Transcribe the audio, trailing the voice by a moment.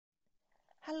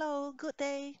Hello, good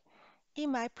day.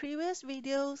 In my previous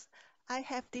videos, I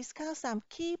have discussed some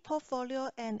key portfolio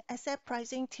and asset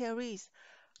pricing theories,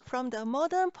 from the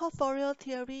modern portfolio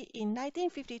theory in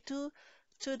 1952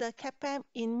 to the CAPM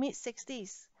in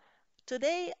mid-60s.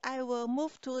 Today, I will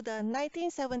move to the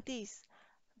 1970s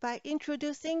by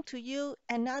introducing to you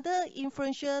another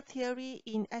influential theory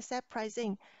in asset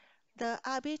pricing, the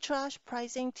arbitrage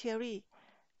pricing theory.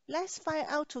 Let's find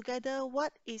out together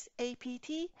what is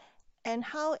APT and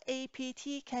how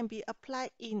APT can be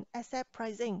applied in asset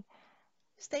pricing.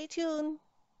 Stay tuned.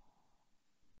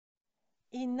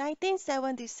 In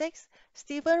 1976,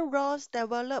 Stephen Ross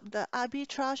developed the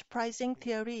arbitrage pricing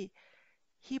theory.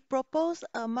 He proposed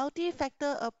a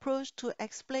multi-factor approach to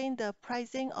explain the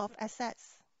pricing of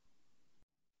assets.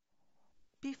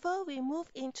 Before we move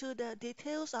into the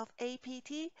details of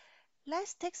APT,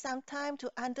 let's take some time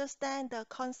to understand the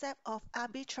concept of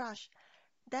arbitrage.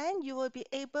 Then you will be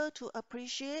able to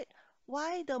appreciate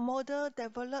why the model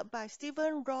developed by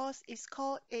Stephen Ross is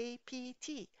called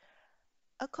APT.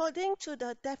 According to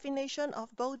the definition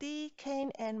of Bode,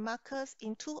 Kane, and Marcus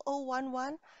in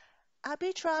 2011,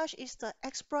 arbitrage is the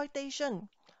exploitation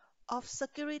of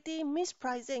security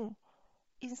mispricing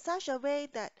in such a way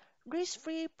that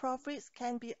risk-free profits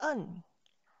can be earned.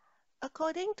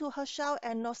 According to Herschel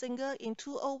and Nossinger in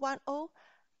 2010,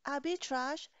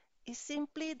 arbitrage is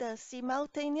simply the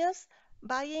simultaneous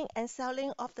buying and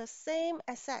selling of the same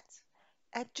assets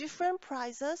at different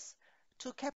prices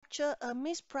to capture a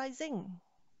mispricing.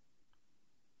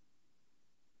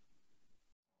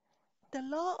 The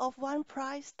law of one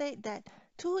price states that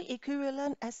two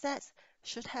equivalent assets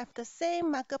should have the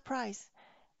same market price.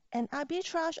 An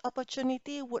arbitrage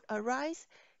opportunity would arise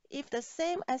if the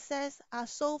same assets are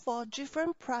sold for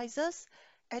different prices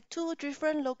at two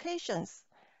different locations.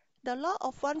 The law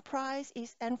of one price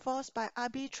is enforced by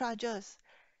arbitrageurs.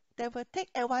 They will take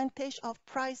advantage of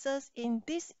prices in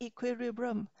this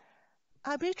equilibrium.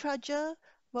 Arbitrager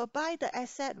will buy the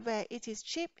asset where it is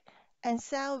cheap and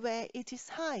sell where it is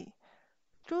high.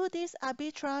 Through this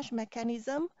arbitrage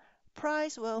mechanism,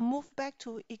 price will move back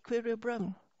to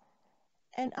equilibrium.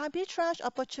 An arbitrage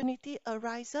opportunity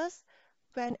arises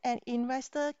when an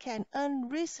investor can earn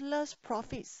riskless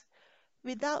profits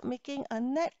without making a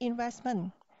net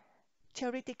investment.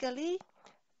 Theoretically,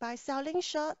 by selling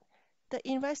short, the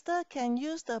investor can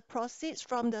use the proceeds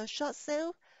from the short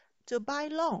sale to buy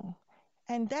long,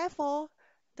 and therefore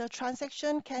the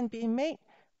transaction can be made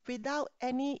without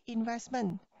any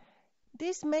investment.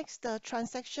 This makes the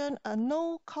transaction a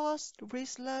no-cost,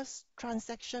 riskless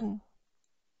transaction.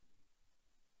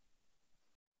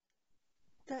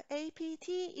 The APT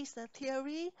is a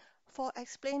theory for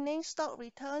explaining stock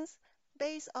returns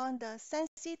based on the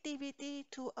sensitivity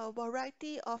to a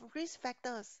variety of risk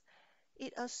factors.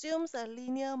 It assumes a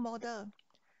linear model.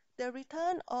 The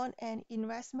return on an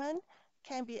investment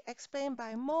can be explained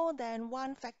by more than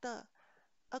one factor.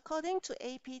 According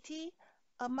to APT,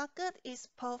 a market is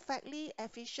perfectly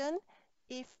efficient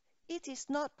if it is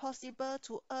not possible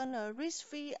to earn a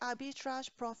risk-free arbitrage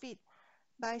profit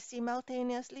by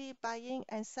simultaneously buying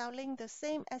and selling the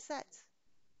same assets.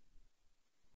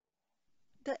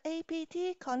 The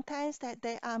APT contends that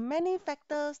there are many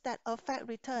factors that affect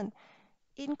return,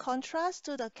 in contrast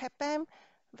to the CAPM,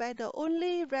 where the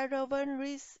only relevant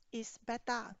risk is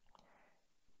beta.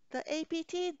 The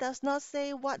APT does not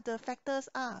say what the factors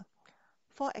are.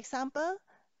 For example,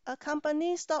 a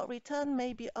company's stock return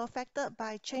may be affected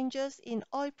by changes in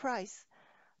oil price.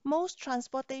 Most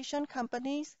transportation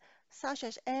companies, such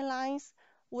as airlines,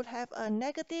 would have a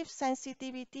negative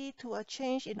sensitivity to a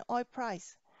change in oil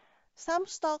price. Some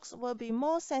stocks will be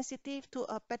more sensitive to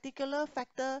a particular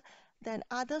factor than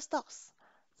other stocks.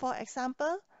 For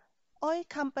example, oil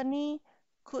company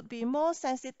could be more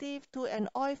sensitive to an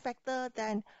oil factor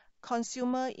than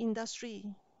consumer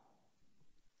industry.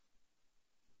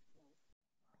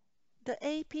 The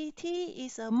APT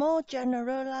is a more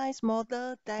generalized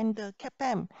model than the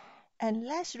CAPM and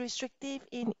less restrictive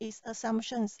in its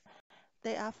assumptions.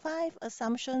 There are 5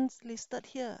 assumptions listed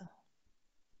here.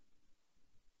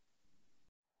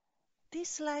 This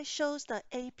slide shows the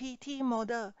APT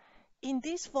model. In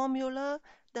this formula,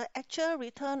 the actual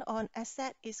return on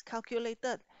asset is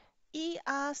calculated.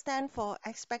 ER stands for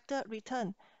expected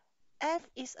return. F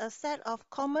is a set of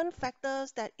common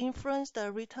factors that influence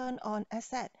the return on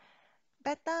asset.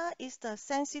 Beta is the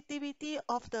sensitivity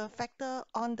of the factor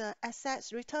on the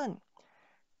asset's return.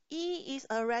 E is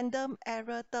a random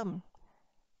error term.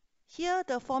 Here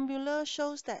the formula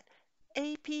shows that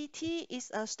APT is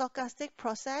a stochastic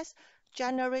process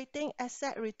generating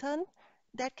asset return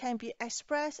that can be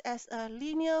expressed as a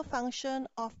linear function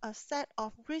of a set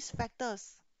of risk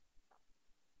factors.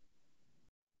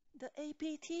 The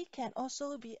APT can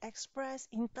also be expressed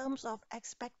in terms of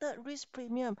expected risk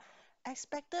premium.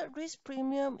 Expected risk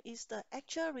premium is the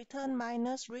actual return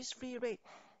minus risk-free rate.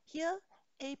 Here,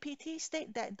 APT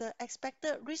states that the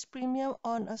expected risk premium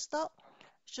on a stock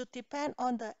should depend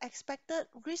on the expected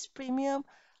risk premium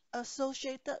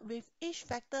associated with each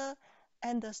factor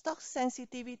and the stock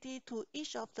sensitivity to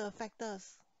each of the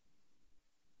factors.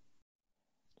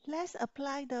 Let's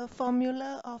apply the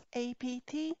formula of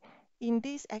APT in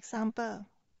this example.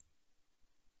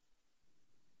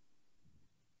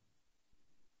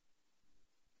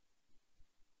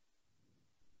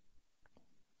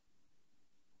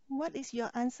 What is your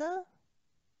answer?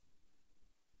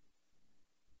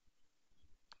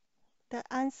 The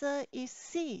answer is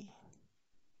C.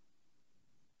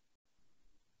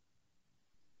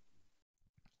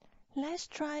 Let's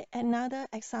try another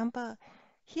example.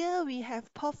 Here we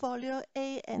have portfolio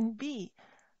A and B.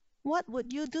 What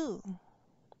would you do?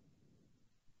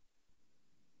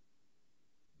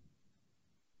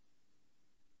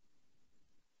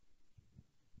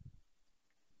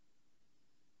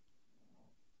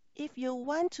 If you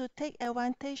want to take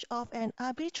advantage of an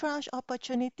arbitrage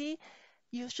opportunity,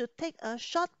 you should take a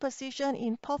short position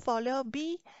in portfolio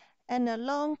B and a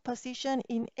long position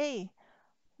in A.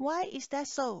 Why is that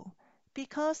so?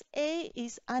 Because A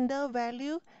is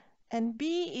undervalued and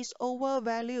B is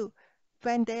overvalued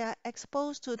when they are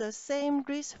exposed to the same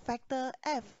risk factor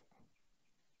F.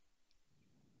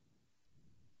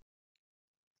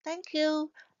 Thank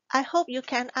you. I hope you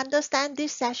can understand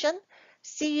this session.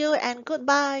 See you and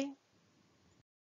goodbye.